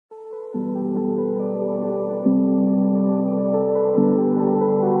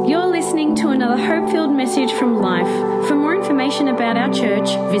to another hope-filled message from Life. For more information about our church,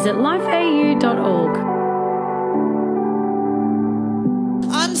 visit lifeau.org.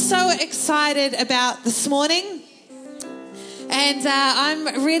 I'm so excited about this morning, and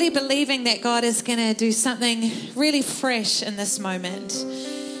I'm really believing that God is going to do something really fresh in this moment.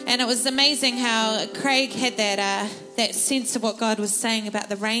 And it was amazing how Craig had that sense of what God was saying about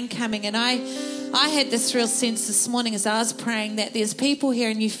the rain coming, and I had this real sense this morning as I was praying that there's people here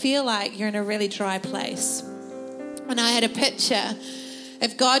and you feel like you're in a really dry place. And I had a picture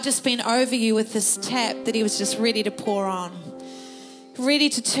of God just being over you with this tap that he was just ready to pour on, ready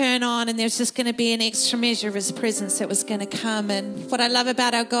to turn on, and there's just going to be an extra measure of his presence that was going to come. And what I love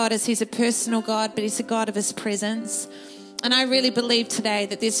about our God is he's a personal God, but he's a God of his presence. And I really believe today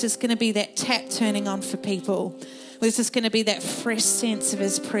that there's just going to be that tap turning on for people. There's just going to be that fresh sense of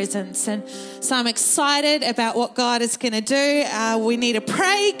his presence. And so I'm excited about what God is going to do. We need to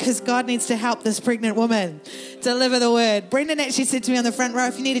pray because God needs to help this pregnant woman deliver the word. Brendan actually said to me on the front row,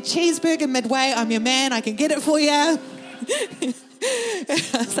 if you need a cheeseburger midway, I'm your man. I can get it for you.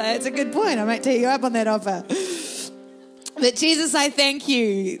 So it's a good point. I might take you up on that offer. But Jesus, I thank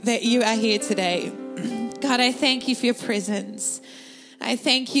you that you are here today. God, I thank you for your presence. I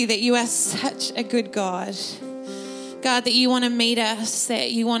thank you that you are such a good God. God, that you want to meet us, that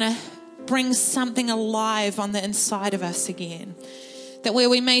you want to bring something alive on the inside of us again. That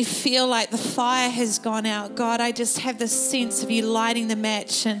where we may feel like the fire has gone out, God, I just have this sense of you lighting the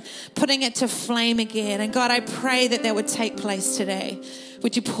match and putting it to flame again. And God, I pray that that would take place today.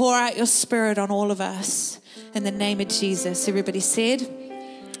 Would you pour out your spirit on all of us in the name of Jesus? Everybody said,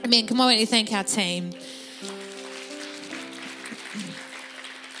 amen. Come on, why don't you thank our team?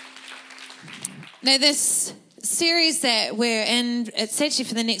 Now, this series that we're in, it's actually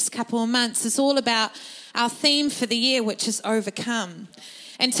for the next couple of months, is all about our theme for the year, which is overcome.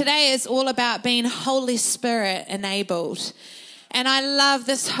 And today is all about being Holy Spirit enabled. And I love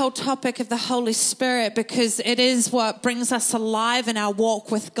this whole topic of the Holy Spirit because it is what brings us alive in our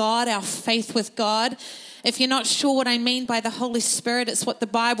walk with God, our faith with God. If you're not sure what I mean by the Holy Spirit, it's what the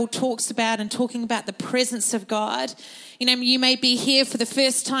Bible talks about and talking about the presence of God. You know, you may be here for the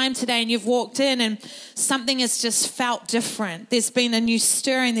first time today and you've walked in and something has just felt different. There's been a new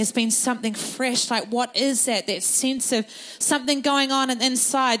stirring. There's been something fresh. Like, what is that? That sense of something going on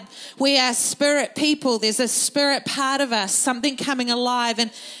inside. We are spirit people. There's a spirit part of us, something coming alive.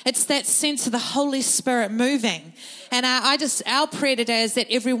 And it's that sense of the Holy Spirit moving. And our prayer today is that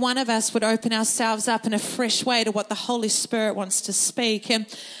every one of us would open ourselves up in a fresh way to what the Holy Spirit wants to speak. And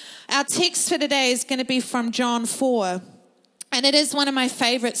our text for today is going to be from John 4. And it is one of my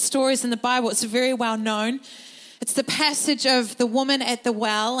favorite stories in the Bible. It's very well known. It's the passage of the woman at the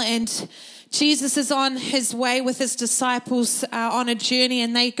well. And Jesus is on his way with his disciples on a journey.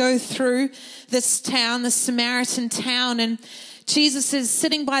 And they go through this town, the Samaritan town. And Jesus is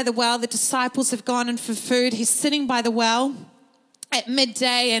sitting by the well. The disciples have gone in for food. He's sitting by the well at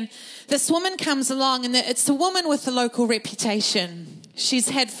midday. And this woman comes along. And it's a woman with a local reputation. She's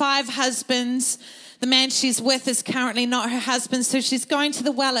had 5 husbands. The man she's with is currently not her husband, so she's going to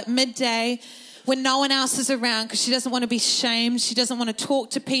the well at midday when no one else is around because she doesn't want to be shamed. She doesn't want to talk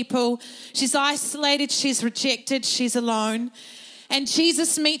to people. She's isolated. She's rejected. She's alone. And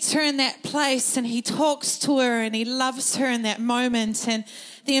Jesus meets her in that place and he talks to her and he loves her in that moment. And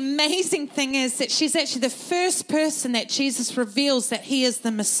the amazing thing is that she's actually the first person that Jesus reveals that he is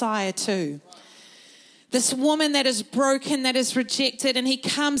the Messiah to. This woman that is broken, that is rejected, and he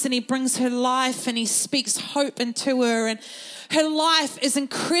comes and he brings her life and he speaks hope into her, and her life is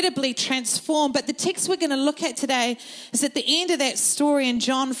incredibly transformed. But the text we're going to look at today is at the end of that story in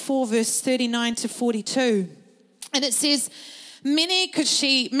John 4, verse 39 to 42. And it says, because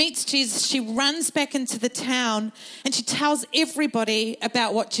she meets Jesus, she runs back into the town and she tells everybody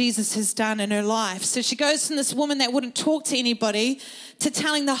about what Jesus has done in her life. So she goes from this woman that wouldn't talk to anybody to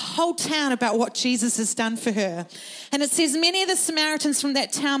telling the whole town about what Jesus has done for her. And it says, many of the Samaritans from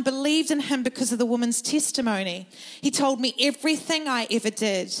that town believed in him because of the woman's testimony. He told me everything I ever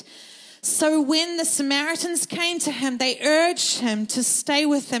did. So when the Samaritans came to him, they urged him to stay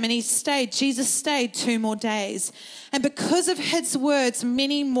with them, and he stayed. Jesus stayed 2 more days. And because of his words,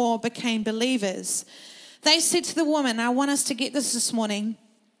 many more became believers. They said to the woman, I want us to get this morning.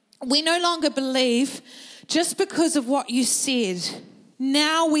 We no longer believe just because of what you said.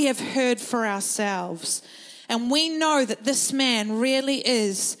 Now we have heard for ourselves. And we know that this man really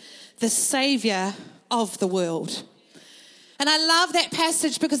is the Savior of the world. And I love that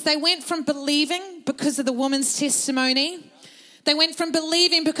passage because they went from believing because of the woman's testimony. They went from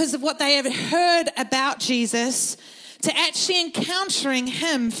believing because of what they had heard about Jesus to actually encountering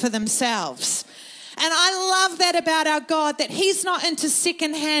him for themselves. And I love that about our God, that he's not into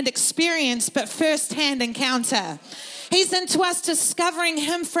secondhand experience, but firsthand encounter. He's into us discovering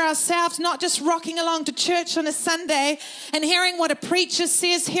him for ourselves, not just rocking along to church on a Sunday and hearing what a preacher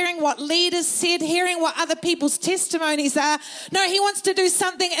says, hearing what leaders said, hearing what other people's testimonies are. No, he wants to do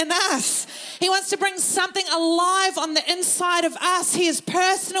something in us. He wants to bring something alive on the inside of us. He is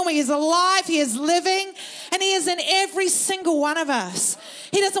personal, he is alive, he is living, and he is in every single one of us.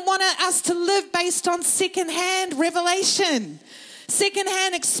 He doesn't want us to live based on secondhand revelation,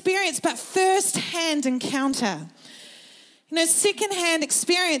 secondhand experience, but firsthand encounter. You know, secondhand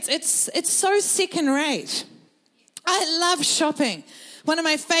experience, it's so second rate. I love shopping. One of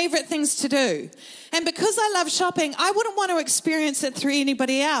my favorite things to do. And because I love shopping, I wouldn't want to experience it through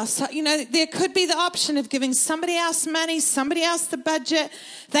anybody else. You know, there could be the option of giving somebody else money, somebody else the budget.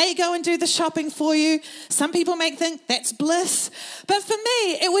 They go and do the shopping for you. Some people may think that's bliss. But for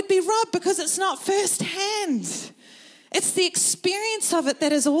me, it would be robbed because it's not firsthand. It's the experience of it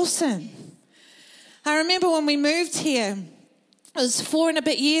that is awesome. I remember when we moved here, it was 4 and a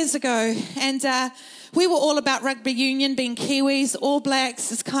bit years ago, and we were all about rugby union, being Kiwis. All Blacks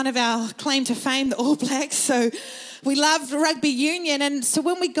is kind of our claim to fame, the All Blacks. So we loved rugby union. And so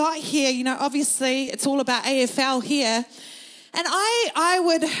when we got here, you know, obviously it's all about AFL here. And I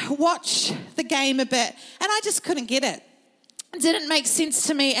would watch the game a bit, and I just couldn't get it. It didn't make sense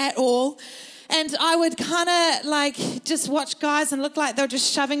to me at all. And I would kind of like just watch guys and look like they were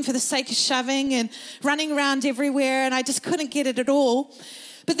just shoving for the sake of shoving and running around everywhere, and I just couldn't get it at all.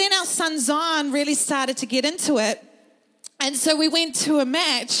 But then our son Zion really started to get into it. And so we went to a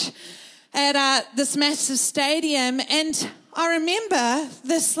match at this massive stadium, and I remember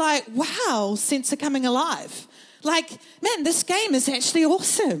this like, wow, sense of coming alive. Like, man, this game is actually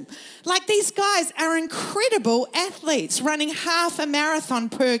awesome. Like, these guys are incredible athletes running half a marathon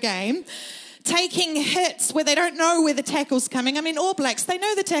per game, taking hits where they don't know where the tackle's coming. I mean, All Blacks, they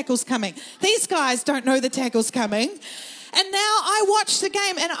know the tackle's coming. These guys don't know the tackle's coming. And now I watch the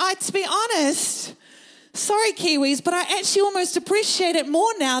game, and to be honest, sorry Kiwis, but I actually almost appreciate it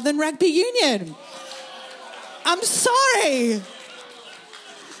more now than rugby union. I'm sorry.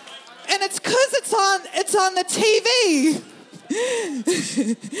 And it's because it's on the TV.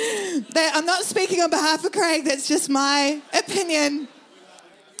 I'm not speaking on behalf of Craig, that's just my opinion.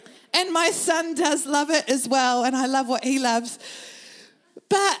 And my son does love it as well, and I love what he loves.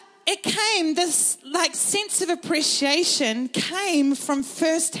 But it came, this like sense of appreciation came from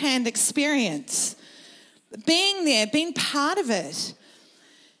first-hand experience. Being there, being part of it.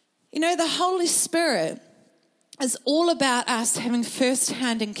 You know, the Holy Spirit is all about us having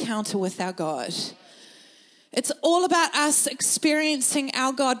first-hand encounter with our God. It's all about us experiencing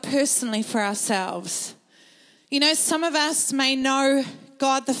our God personally for ourselves. You know, some of us may know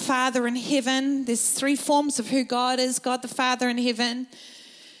God the Father in heaven. There's 3 forms of who God is. God the Father in heaven,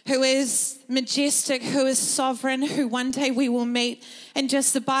 who is majestic, who is sovereign, who one day we will meet. And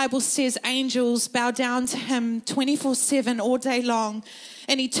just the Bible says angels bow down to him 24/7 all day long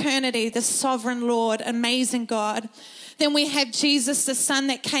in eternity, the sovereign Lord, amazing God. Then we have Jesus, the Son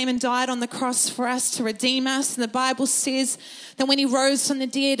that came and died on the cross for us to redeem us. And the Bible says that when he rose from the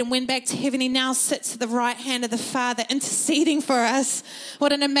dead and went back to heaven, he now sits at the right hand of the Father interceding for us.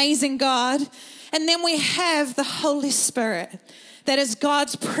 What an amazing God. And then we have the Holy Spirit, that is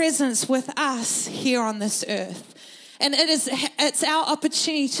God's presence with us here on this earth. And it's our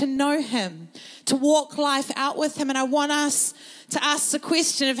opportunity to know him, to walk life out with him. And I want us to ask the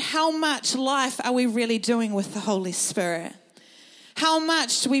question of how much life are we really doing with the Holy Spirit? How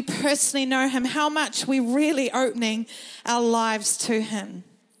much do we personally know him? How much are we really opening our lives to him?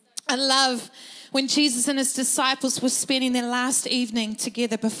 I love when Jesus and his disciples were spending their last evening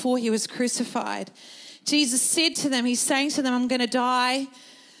together before he was crucified. Jesus said to them, he's saying to them, I'm going to die.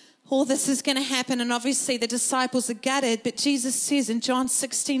 All this is going to happen. And obviously the disciples are gutted. But Jesus says in John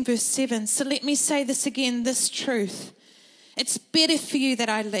 16 verse 7, so let me say this again, this truth. It's better for you that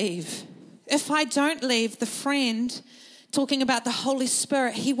I leave. If I don't leave, the friend, talking about the Holy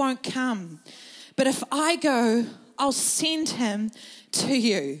Spirit, he won't come. But if I go, I'll send him to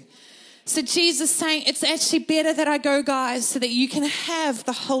you. So Jesus saying, it's actually better that I go, guys, so that you can have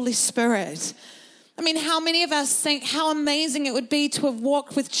the Holy Spirit. I mean, how many of us think how amazing it would be to have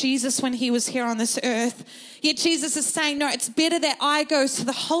walked with Jesus when he was here on this earth? Yet Jesus is saying, no, it's better that I go so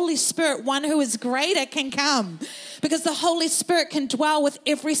the Holy Spirit, one who is greater, can come. Because the Holy Spirit can dwell with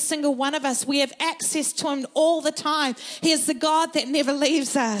every single one of us. We have access to him all the time. He is the God that never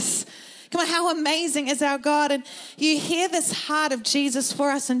leaves us. Come on, how amazing is our God? And you hear this heart of Jesus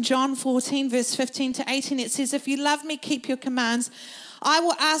for us in John 14, verse 15 to 18. It says, if you love me, keep your commands. I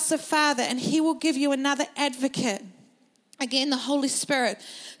will ask the Father, and he will give you another advocate. Again, the Holy Spirit,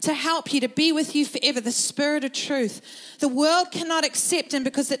 to help you, to be with you forever, the Spirit of truth. The world cannot accept him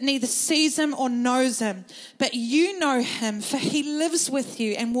because it neither sees him or knows him. But you know him, for he lives with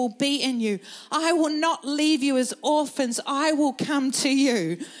you and will be in you. I will not leave you as orphans. I will come to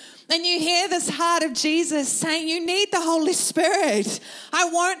you. And you hear this heart of Jesus saying, you need the Holy Spirit. I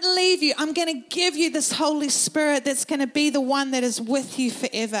won't leave you. I'm going to give you this Holy Spirit that's going to be the one that is with you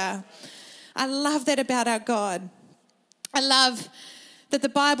forever. I love that about our God. I love that the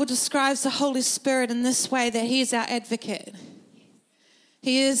Bible describes the Holy Spirit in this way, that he is our advocate.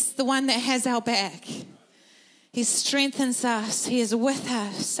 He is the one that has our back. He strengthens us. He is with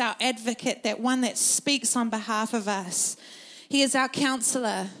us, our advocate, that one that speaks on behalf of us. He is our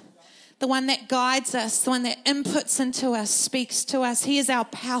counselor, the one that guides us, the one that inputs into us, speaks to us. He is our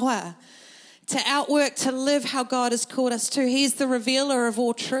power to outwork, to live how God has called us to. He is the revealer of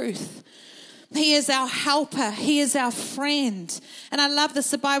all truth. He is our helper. He is our friend. And I love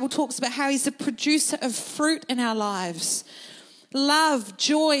this. The Bible talks about how he's the producer of fruit in our lives. Love,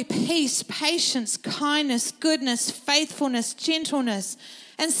 joy, peace, patience, kindness, goodness, faithfulness, gentleness,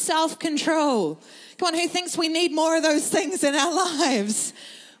 and self-control. Come on, who thinks we need more of those things in our lives?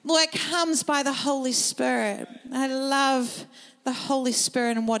 Well, it comes by the Holy Spirit. I love the Holy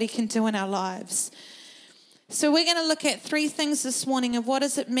Spirit and what he can do in our lives. So we're going to look at 3 things this morning of what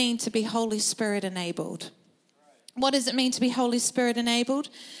does it mean to be Holy Spirit enabled. What does it mean to be Holy Spirit enabled?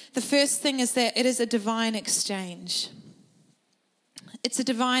 The first thing is that it is a divine exchange. It's a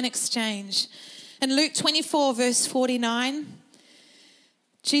divine exchange. In Luke 24, verse 49,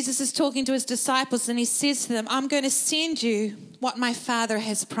 Jesus is talking to his disciples and he says to them, I'm going to send you what my Father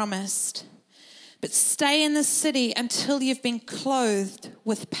has promised. But stay in the city until you've been clothed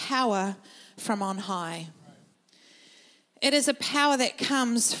with power from on high. It is a power that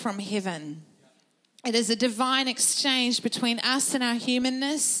comes from heaven. It is a divine exchange between us and our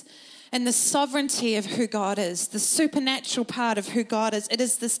humanness and the sovereignty of who God is, the supernatural part of who God is. It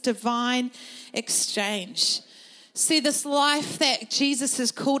is this divine exchange. See, this life that Jesus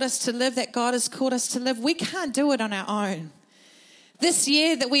has called us to live, that God has called us to live, we can't do it on our own. This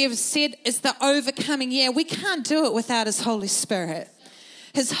year that we have said is the overcoming year, we can't do it without his Holy Spirit.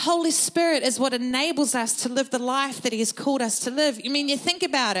 His Holy Spirit is what enables us to live the life that he has called us to live. I mean, you think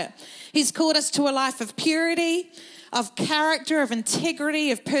about it. He's called us to a life of purity, of character, of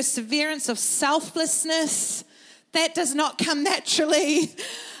integrity, of perseverance, of selflessness. That does not come naturally.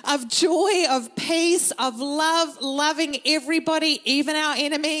 Of joy, of peace, of love, loving everybody, even our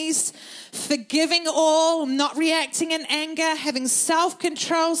enemies, forgiving all, not reacting in anger, having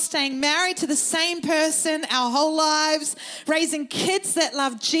self-control, staying married to the same person our whole lives, raising kids that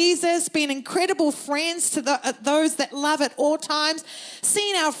love Jesus, being incredible friends to those that love at all times,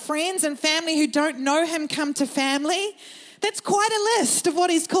 seeing our friends and family who don't know him come to family. That's quite a list of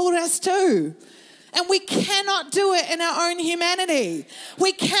what he's called us to. And we cannot do it in our own humanity.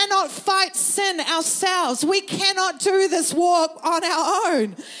 We cannot fight sin ourselves. We cannot do this walk on our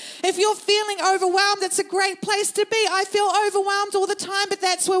own. If you're feeling overwhelmed, that's a great place to be. I feel overwhelmed all the time, but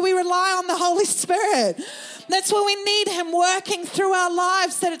that's where we rely on the Holy Spirit. That's where we need him working through our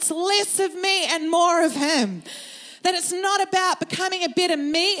lives, that it's less of me and more of him. That it's not about becoming a better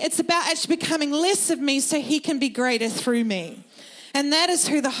me. It's about actually becoming less of me so he can be greater through me. And that is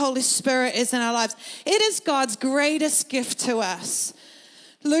who the Holy Spirit is in our lives. It is God's greatest gift to us.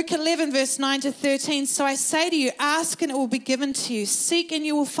 Luke 11, verse 9 to 13. So I say to you, ask and it will be given to you. Seek and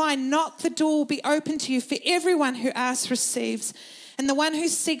you will find. Knock, the door will be open to you. For everyone who asks receives. And the one who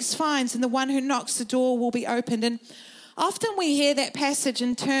seeks finds. And the one who knocks, the door will be opened. And often we hear that passage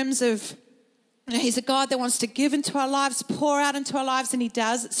in terms of, he's a God that wants to give into our lives, pour out into our lives, and he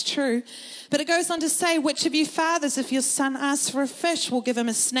does. It's true. But it goes on to say, which of you fathers, if your son asks for a fish, will give him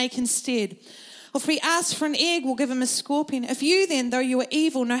a snake instead? Or if he asks for an egg, will give him a scorpion? If you then, though you are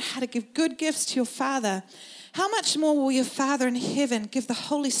evil, know how to give good gifts to your Father, how much more will your Father in heaven give the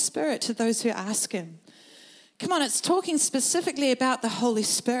Holy Spirit to those who ask him? Come on, it's talking specifically about the Holy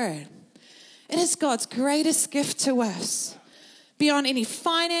Spirit. It is God's greatest gift to us. Beyond any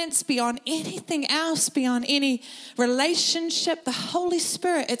finance, beyond anything else, beyond any relationship, the Holy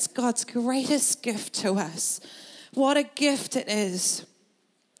Spirit, it's God's greatest gift to us. What a gift it is.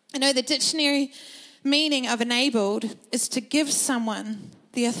 I know the dictionary meaning of enabled is to give someone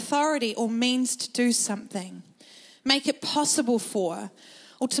the authority or means to do something, make it possible for,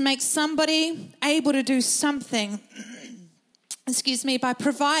 or to make somebody able to do something, by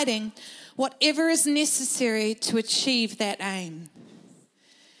providing whatever is necessary to achieve that aim.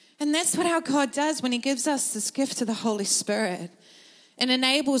 And that's what our God does when he gives us this gift of the Holy Spirit and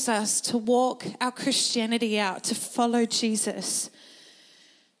enables us to walk our Christianity out, to follow Jesus.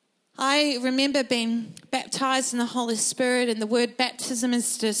 I remember being baptized in the Holy Spirit, and the word baptism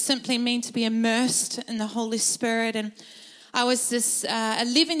is to simply mean to be immersed in the Holy Spirit. And I was just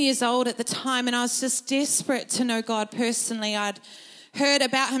 11 years old at the time, and I was just desperate to know God personally. I'd heard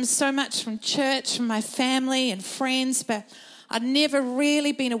about him so much from church, from my family and friends, but I'd never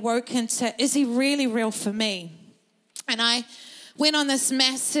really been awoken to, is he really real for me? And I went on this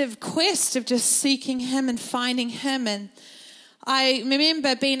massive quest of just seeking him and finding him. And I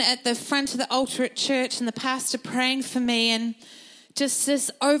remember being at the front of the altar at church and the pastor praying for me, and just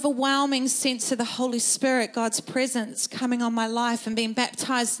this overwhelming sense of the Holy Spirit, God's presence coming on my life and being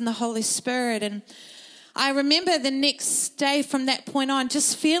baptized in the Holy Spirit. And I remember the next day from that point on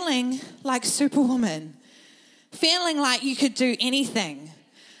just feeling like Superwoman, feeling like you could do anything.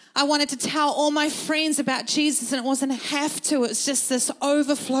 I wanted to tell all my friends about Jesus, and it wasn't a have to. It was just this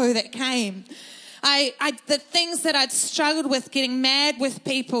overflow that came. The things that I'd struggled with, getting mad with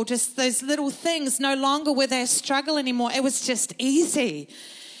people, just those little things, no longer were they a struggle anymore. It was just easy.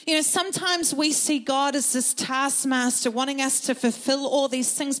 You know, sometimes we see God as this taskmaster wanting us to fulfill all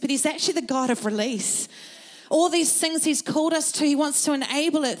these things, but he's actually the God of release. All these things he's called us to, he wants to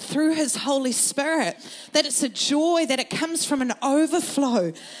enable it through his Holy Spirit, that it's a joy, that it comes from an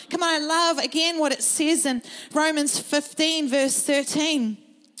overflow. Come on, I love, again, what it says in Romans 15, verse 13.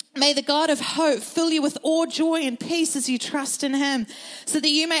 May the God of hope fill you with all joy and peace as you trust in him, so that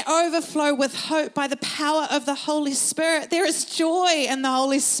you may overflow with hope by the power of the Holy Spirit. There is joy in the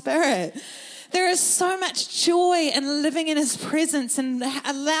Holy Spirit. There is so much joy in living in his presence and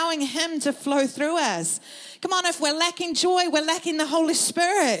allowing him to flow through us. Come on, if we're lacking joy, we're lacking the Holy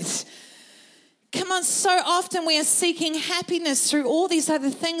Spirit. Come on, so often we are seeking happiness through all these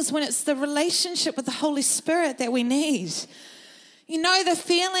other things when it's the relationship with the Holy Spirit that we need. You know the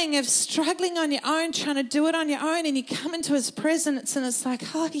feeling of struggling on your own, trying to do it on your own, and you come into his presence and it's like,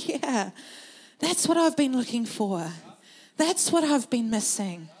 oh yeah, that's what I've been looking for. That's what I've been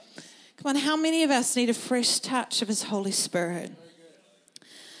missing. Come on, how many of us need a fresh touch of his Holy Spirit?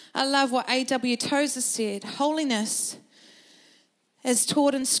 I love what A.W. Tozer said. Holiness, as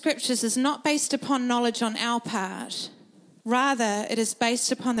taught in scriptures, is not based upon knowledge on our part. Rather, it is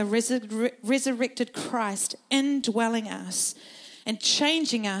based upon the resurrected Christ indwelling us and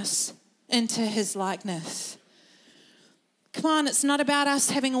changing us into his likeness. Come on, it's not about us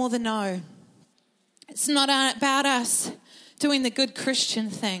having all the know. It's not about us doing the good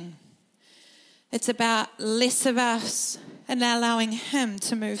Christian thing. It's about less of us and allowing him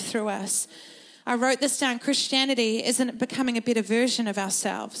to move through us. I wrote this down. Christianity isn't becoming a better version of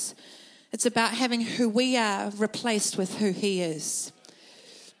ourselves. It's about having who we are replaced with who he is.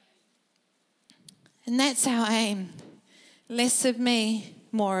 And that's our aim. Less of me,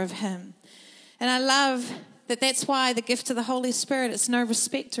 more of him. And I love that that's why the gift of the Holy Spirit is no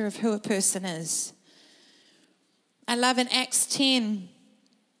respecter of who a person is. I love in Acts 10,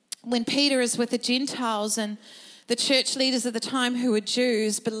 when Peter is with the Gentiles, and the church leaders at the time who were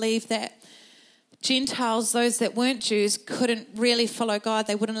Jews believed that Gentiles, those that weren't Jews, couldn't really follow God.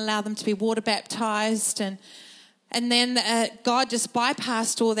 They wouldn't allow them to be water baptized. And then God just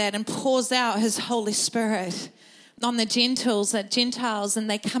bypassed all that and pours out his Holy Spirit on the Gentiles, and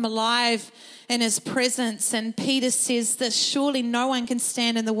they come alive in his presence. And Peter says that surely no one can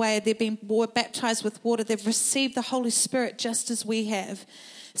stand in the way. They've been baptized with water. They've received the Holy Spirit just as we have.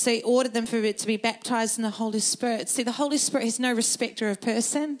 So he ordered them to be baptized in the Holy Spirit. See, the Holy Spirit is no respecter of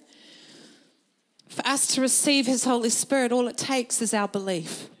person. For us to receive his Holy Spirit, all it takes is our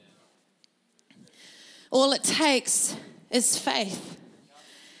belief. All it takes is faith.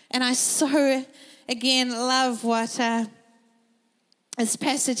 And I so, again, love what this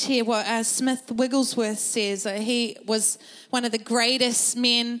passage here, what Smith Wigglesworth says. He was one of the greatest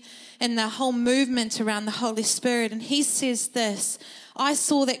men in the whole movement around the Holy Spirit. And he says this: I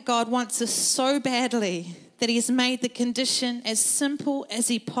saw that God wants us so badly that he has made the condition as simple as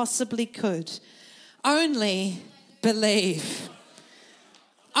he possibly could. Only believe.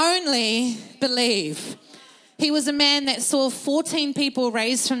 Only believe. He was a man that saw 14 people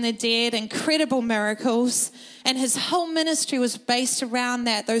raised from the dead, incredible miracles, and his whole ministry was based around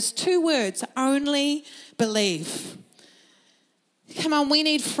that, those two words, only believe. Come on, we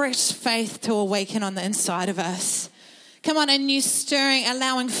need fresh faith to awaken on the inside of us. Come on, a new stirring,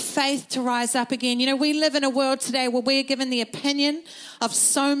 allowing faith to rise up again. You know, we live in a world today where we're given the opinion of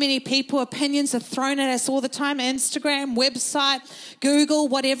so many people. Opinions are thrown at us all the time. Instagram, website, Google,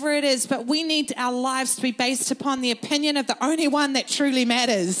 whatever it is. But we need our lives to be based upon the opinion of the only one that truly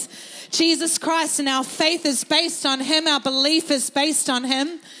matters, Jesus Christ. And our faith is based on him. Our belief is based on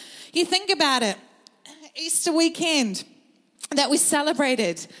him. You think about it. Easter weekend that we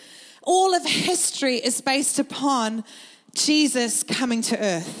celebrated, all of history is based upon Jesus coming to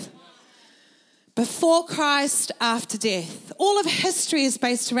earth. Before Christ, after death. All of history is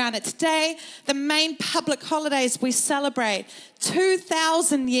based around it. Today, the main public holidays we celebrate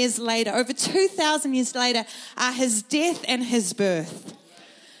 2,000 years later, over 2,000 years later, are his death and his birth.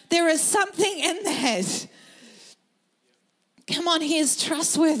 There is something in that. Come on, he is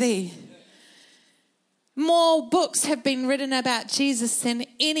trustworthy. More books have been written about Jesus than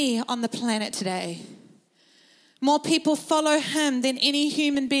any on the planet today. More people follow him than any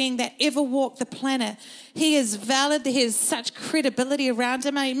human being that ever walked the planet. He is valid. He has such credibility around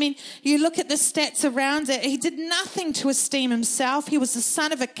him. I mean, you look at the stats around it. He did nothing to esteem himself. He was the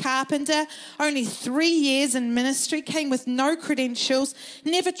son of a carpenter, only 3 years in ministry, came with no credentials,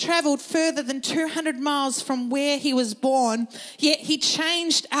 never traveled further than 200 miles from where he was born, yet he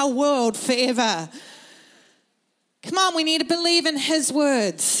changed our world forever. Come on, we need to believe in his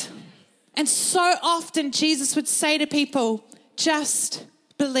words. And so often Jesus would say to people, just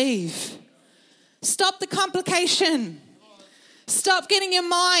believe. Stop the complication. Stop getting your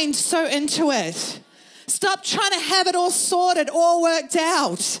mind so into it. Stop trying to have it all sorted, all worked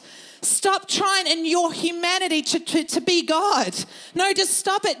out. Stop trying in your humanity to be God. No, just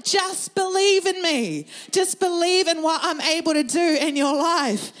stop it. Just believe in me. Just believe in what I'm able to do in your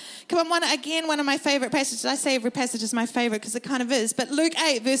life. Come on, one of my favorite passages. I say every passage is my favorite because it kind of is. But Luke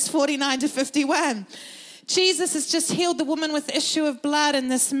 8, verse 49 to 51. Jesus has just healed the woman with the issue of blood, and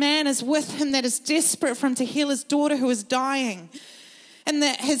this man is with him that is desperate for him to heal his daughter who is dying. And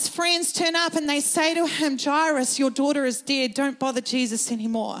his friends turn up and they say to him, Jairus, your daughter is dead. Don't bother Jesus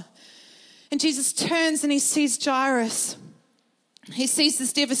anymore. And Jesus turns and he sees Jairus. He sees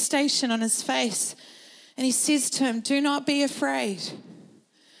this devastation on his face. And he says to him, do not be afraid.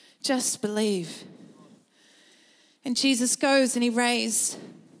 Just believe. And Jesus goes and he raised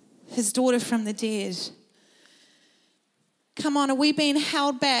his daughter from the dead. Come on, are we being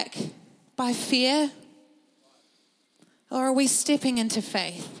held back by fear? Or are we stepping into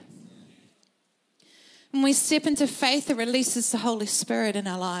faith? When we step into faith, it releases the Holy Spirit in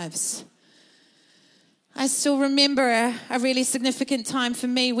our lives. I still remember a really significant time for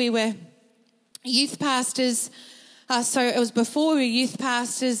me. We were youth pastors. So it was before we were youth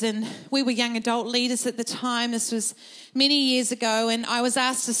pastors and we were young adult leaders at the time. This was many years ago, and I was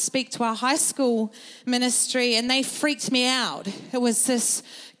asked to speak to our high school ministry, and they freaked me out. It was this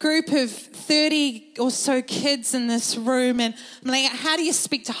group of 30 or so kids in this room, and I'm like, how do you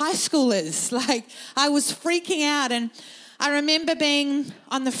speak to high schoolers? Like, I was freaking out, and I remember being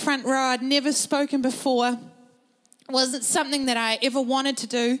on the front row. I'd never spoken before. It wasn't something that I ever wanted to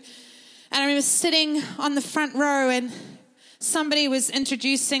do. And I remember sitting on the front row and somebody was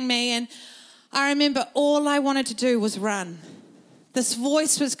introducing me, and I remember all I wanted to do was run. This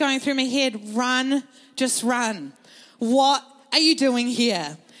voice was going through my head, run, just run. What are you doing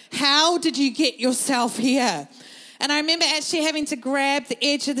here? How did you get yourself here? And I remember actually having to grab the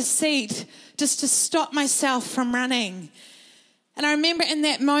edge of the seat just to stop myself from running. And I remember in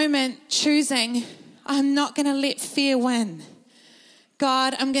that moment choosing, I'm not going to let fear win.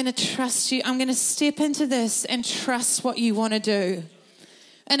 God, I'm going to trust you. I'm going to step into this and trust what you want to do.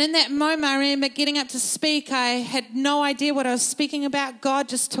 And in that moment, I remember getting up to speak. I had no idea what I was speaking about. God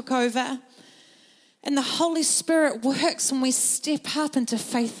just took over. And the Holy Spirit works when we step up into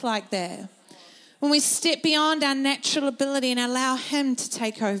faith like that. When we step beyond our natural ability and allow him to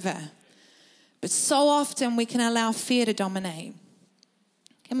take over. But so often we can allow fear to dominate.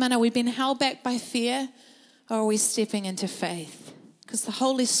 Come on, are we being held back by fear, or are we stepping into faith? Because the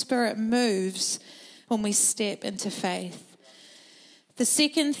Holy Spirit moves when we step into faith. The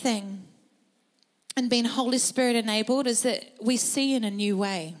second thing in being Holy Spirit enabled is that we see in a new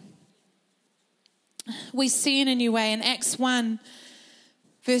way. We see in a new way. In Acts 1,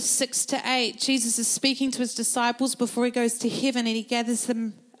 verse 6 to 8, Jesus is speaking to his disciples before he goes to heaven, and he gathers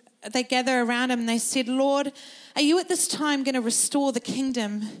them. They gather around him and they said, Lord, are you at this time going to restore the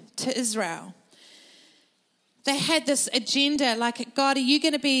kingdom to Israel? They had this agenda like, God, are you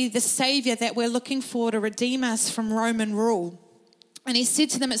going to be the Savior that we're looking for to redeem us from Roman rule? And he said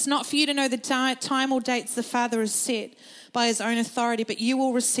to them, it's not for you to know the time or dates the Father has set by his own authority, but you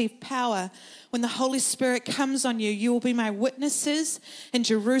will receive power. When the Holy Spirit comes on you, you will be my witnesses in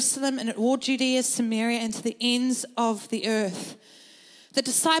Jerusalem and in all Judea, Samaria, and to the ends of the earth. The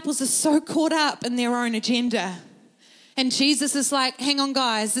disciples are so caught up in their own agenda. And Jesus is like, hang on,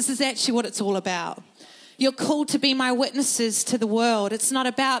 guys, this is actually what it's all about. You're called to be my witnesses to the world. It's not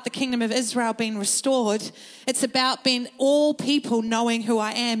about the kingdom of Israel being restored. It's about being all people knowing who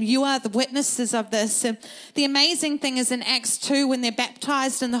I am. You are the witnesses of this. And the amazing thing is in Acts 2, when they're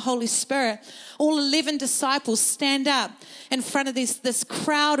baptized in the Holy Spirit, all 11 disciples stand up in front of this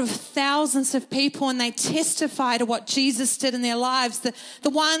crowd of thousands of people, and they testify to what Jesus did in their lives. The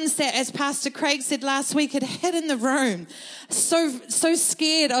ones that, as Pastor Craig said last week, had hid in the room, so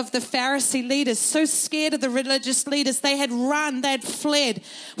scared of the Pharisee leaders, so scared of the religious leaders. They had run, they had fled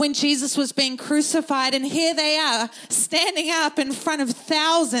when Jesus was being crucified. And here they are standing up in front of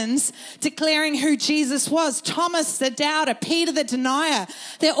thousands declaring who Jesus was. Thomas the doubter, Peter the denier.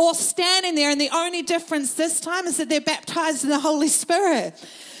 They're all standing there, and the only difference this time is that they're baptized in the Holy Spirit.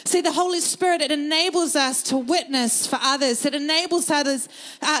 See, the Holy Spirit, it enables us to witness for others. It enables us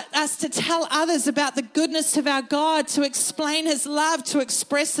to tell others about the goodness of our God, to explain his love, to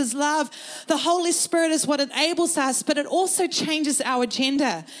express his love. The Holy Spirit is what enables us, but it also changes our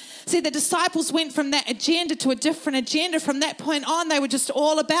agenda. See, the disciples went from that agenda to a different agenda. From that point on, they were just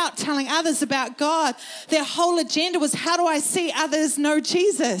all about telling others about God. Their whole agenda was, how do I see others know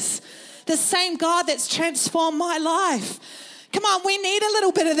Jesus? The same God that's transformed my life. Come on, we need a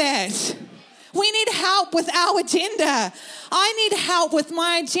little bit of that. We need help with our agenda. I need help with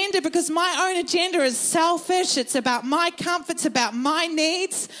my agenda because my own agenda is selfish. It's about my comfort. It's about my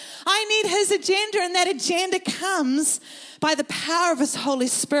needs. I need his agenda, and that agenda comes by the power of his Holy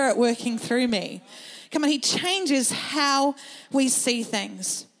Spirit working through me. Come on, he changes how we see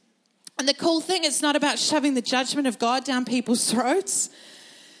things. And the cool thing, it's not about shoving the judgment of God down people's throats.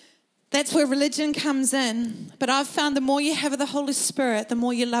 That's where religion comes in. But I've found the more you have of the Holy Spirit, the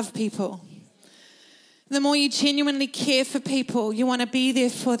more you love people. The more you genuinely care for people, you want to be there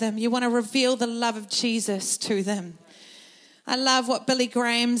for them. You want to reveal the love of Jesus to them. I love what Billy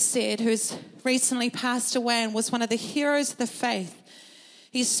Graham said, who's recently passed away and was one of the heroes of the faith.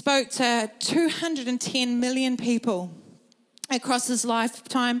 He spoke to 210 million people across his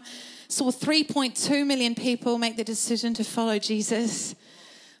lifetime, saw 3.2 million people make the decision to follow Jesus.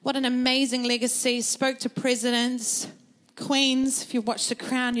 What an amazing legacy. Spoke to presidents, queens. If you watch The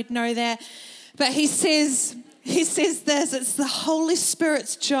Crown, you'd know that. But he says this, it's the Holy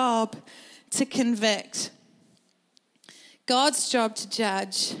Spirit's job to convict, God's job to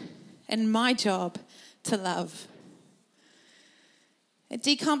judge, and my job to love. It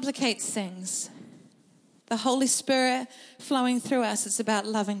decomplicates things. The Holy Spirit flowing through us, it's about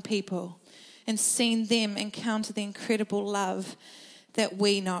loving people and seeing them encounter the incredible love that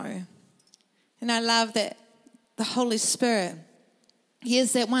we know. And I love that the Holy Spirit, he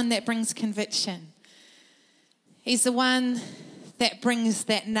is that one that brings conviction. He's the one that brings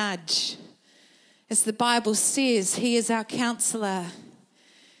that nudge. As the Bible says, he is our counselor.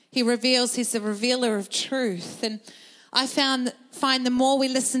 He reveals, he's the revealer of truth. And I find the more we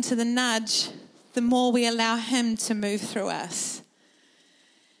listen to the nudge, the more we allow him to move through us.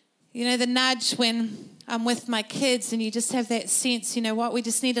 You know, the nudge when I'm with my kids and you just have that sense, you know what, we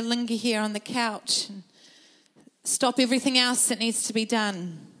just need to linger here on the couch and stop everything else that needs to be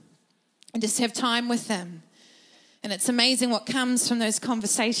done and just have time with them. And it's amazing what comes from those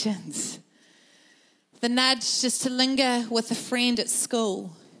conversations. The nudge just to linger with a friend at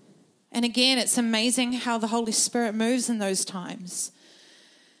school. And again, it's amazing how the Holy Spirit moves in those times.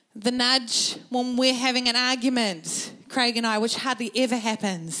 The nudge when we're having an argument, Craig and I, which hardly ever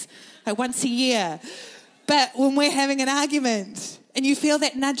happens, like once a year. But when we're having an argument and you feel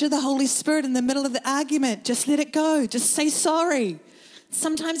that nudge of the Holy Spirit in the middle of the argument, just let it go. Just say sorry.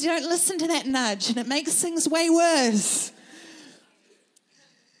 Sometimes you don't listen to that nudge and it makes things way worse.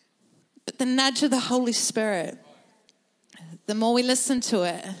 But the nudge of the Holy Spirit, the more we listen to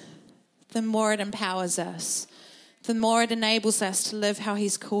it, the more it empowers us. The more it enables us to live how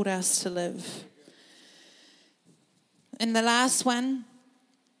he's called us to live. And the last one,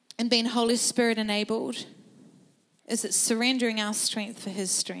 and being Holy Spirit enabled, is it surrendering our strength for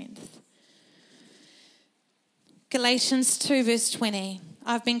his strength. Galatians 2 verse 20,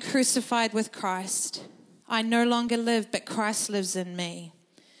 I've been crucified with Christ. I no longer live, but Christ lives in me.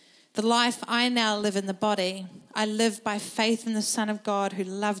 The life I now live in the body, I live by faith in the Son of God who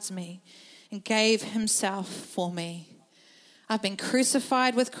loved me and gave himself for me. I've been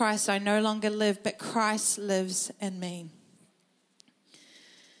crucified with Christ. I no longer live, but Christ lives in me.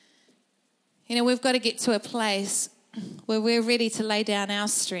 We've got to get to a place where we're ready to lay down our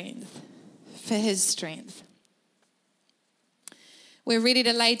strength for His strength. We're ready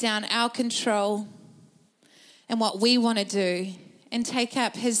to lay down our control and what we want to do and take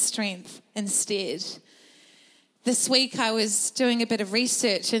up His strength instead. This week I was doing a bit of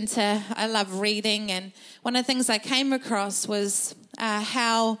research I love reading, and one of the things I came across was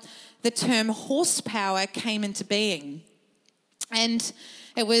how the term horsepower came into being. And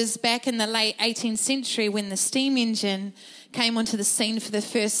it was back in the late 18th century when the steam engine came onto the scene for the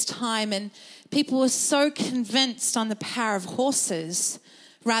first time, and people were so convinced on the power of horses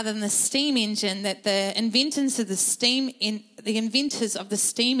rather than the steam engine that the inventors of the steam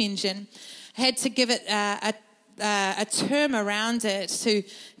engine had to give it a term around it to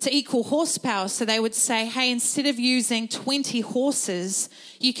equal horsepower. So they would say, hey, instead of using 20 horses,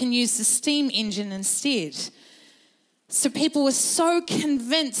 you can use the steam engine instead. So people were so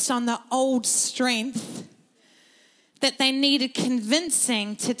convinced on the old strength that they needed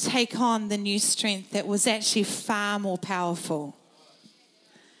convincing to take on the new strength that was actually far more powerful.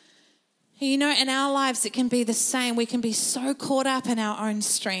 In our lives it can be the same. We can be so caught up in our own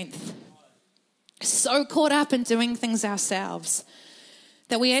strength, so caught up in doing things ourselves,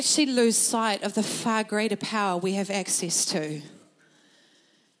 that we actually lose sight of the far greater power we have access to.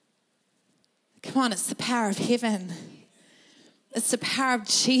 Come on, it's the power of heaven. It's the power of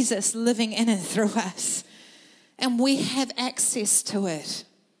Jesus living in and through us. And we have access to it.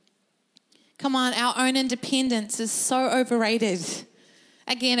 Come on, our own independence is so overrated.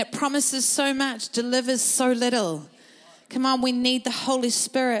 Again, it promises so much, delivers so little. Come on, we need the Holy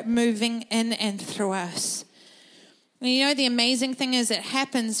Spirit moving in and through us. And the amazing thing is it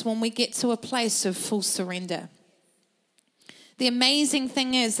happens when we get to a place of full surrender. The amazing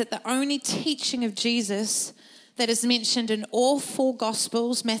thing is that the only teaching of Jesus that is mentioned in all four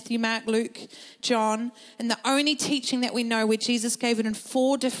Gospels, Matthew, Mark, Luke, John, and the only teaching that we know where Jesus gave it in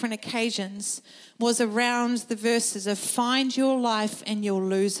 4 different occasions was around the verses of find your life and you'll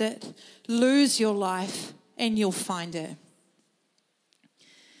lose it, lose your life and you'll find it.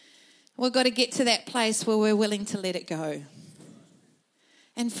 We've got to get to that place where we're willing to let it go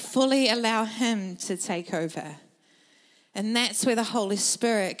and fully allow Him to take over. And that's where the Holy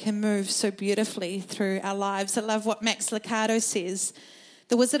Spirit can move so beautifully through our lives. I love what Max Lucado says.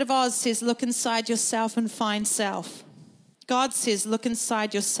 The Wizard of Oz says, look inside yourself and find self. God says, look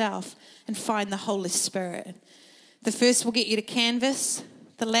inside yourself and find the Holy Spirit. The first will get you to canvas.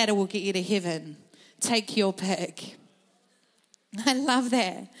 The latter will get you to heaven. Take your pick. I love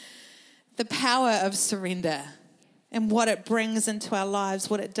that. The power of surrender and what it brings into our lives,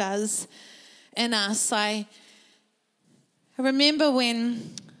 what it does in us. I remember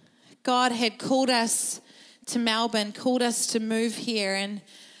when God had called us to Melbourne, called us to move here, and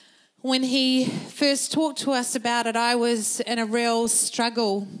when He first talked to us about it, I was in a real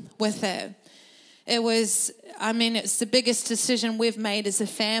struggle with it. It's the biggest decision we've made as a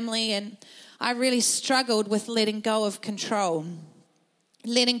family, and I really struggled with letting go of control,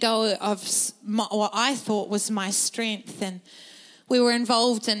 letting go of what I thought was my strength. And we were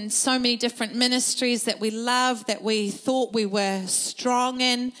involved in so many different ministries that we loved, that we thought we were strong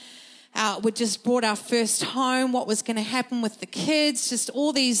in. We just bought our first home, what was going to happen with the kids, just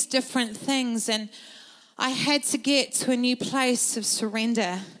all these different things. And I had to get to a new place of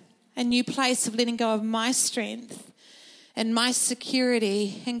surrender, a new place of letting go of my strength and my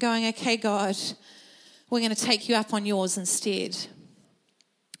security and going, okay, God, we're going to take you up on yours instead.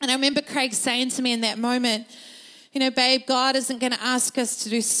 And I remember Craig saying to me in that moment, babe, God isn't going to ask us to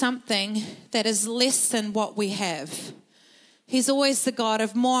do something that is less than what we have. He's always the God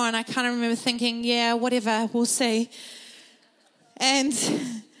of more. And I kind of remember thinking, yeah, whatever, we'll see. And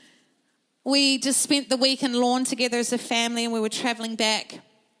we just spent the week in Lawn together as a family, and we were traveling back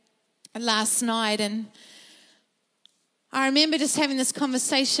last night. And I remember just having this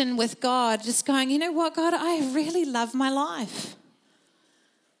conversation with God, just going, you know what, God, I really love my life.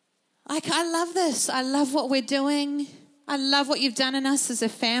 I love this. I love what we're doing. I love what you've done in us as a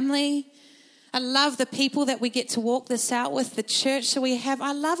family. I love the people that we get to walk this out with, the church that we have.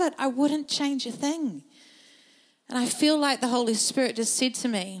 I love it. I wouldn't change a thing. And I feel like the Holy Spirit just said to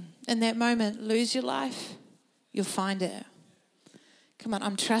me in that moment, lose your life, you'll find it. Come on,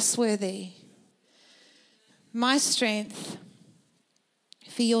 I'm trustworthy. My strength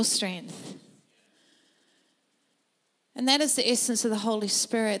for your strength. And that is the essence of the Holy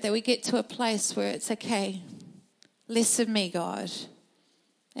Spirit, that we get to a place where it's okay, less of me, God,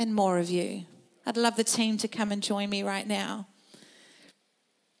 and more of you. I'd love the team to come and join me right now.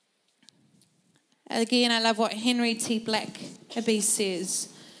 Again, I love what Henry T. Blackaby says.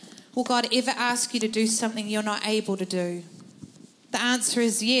 Will God ever ask you to do something you're not able to do? The answer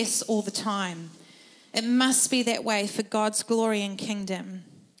is yes, all the time. It must be that way for God's glory and kingdom.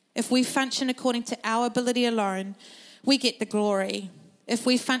 If we function according to our ability alone, we get the glory. If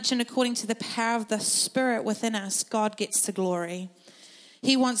we function according to the power of the Spirit within us, God gets the glory.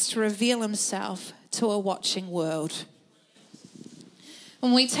 He wants to reveal himself to a watching world.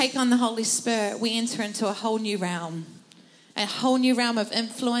 When we take on the Holy Spirit, we enter into a whole new realm of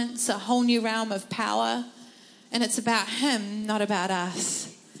influence, a whole new realm of power. And it's about him, not about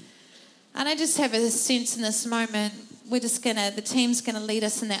us. And I just have a sense in this moment, the team's going to lead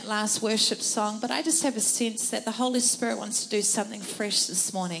us in that last worship song, but I just have a sense that the Holy Spirit wants to do something fresh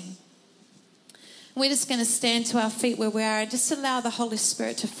this morning. We're just going to stand to our feet where we are and just allow the Holy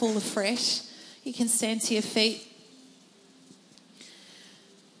Spirit to fall afresh. You can stand to your feet.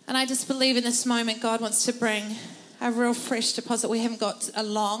 And I just believe in this moment God wants to bring a real fresh deposit. We haven't got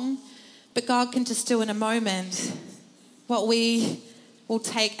long, but God can just do in a moment what we will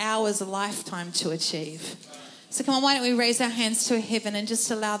take hours, a lifetime to achieve. So come on, why don't we raise our hands to heaven and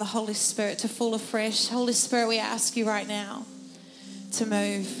just allow the Holy Spirit to fall afresh. Holy Spirit, we ask you right now to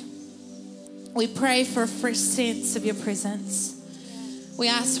move. We pray for a fresh sense of your presence. We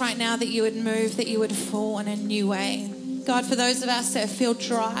ask right now that you would move, that you would fall in a new way. God, for those of us that feel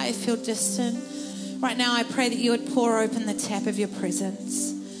dry, feel distant, right now I pray that you would pour open the tap of your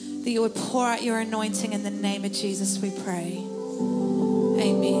presence, that you would pour out your anointing in the name of Jesus, we pray.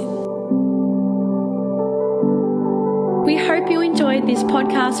 Amen. We hope you enjoyed this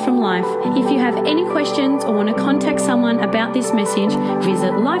podcast from Life. If you have any questions or want to contact someone about this message,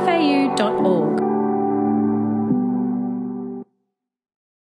 visit lifeau.org.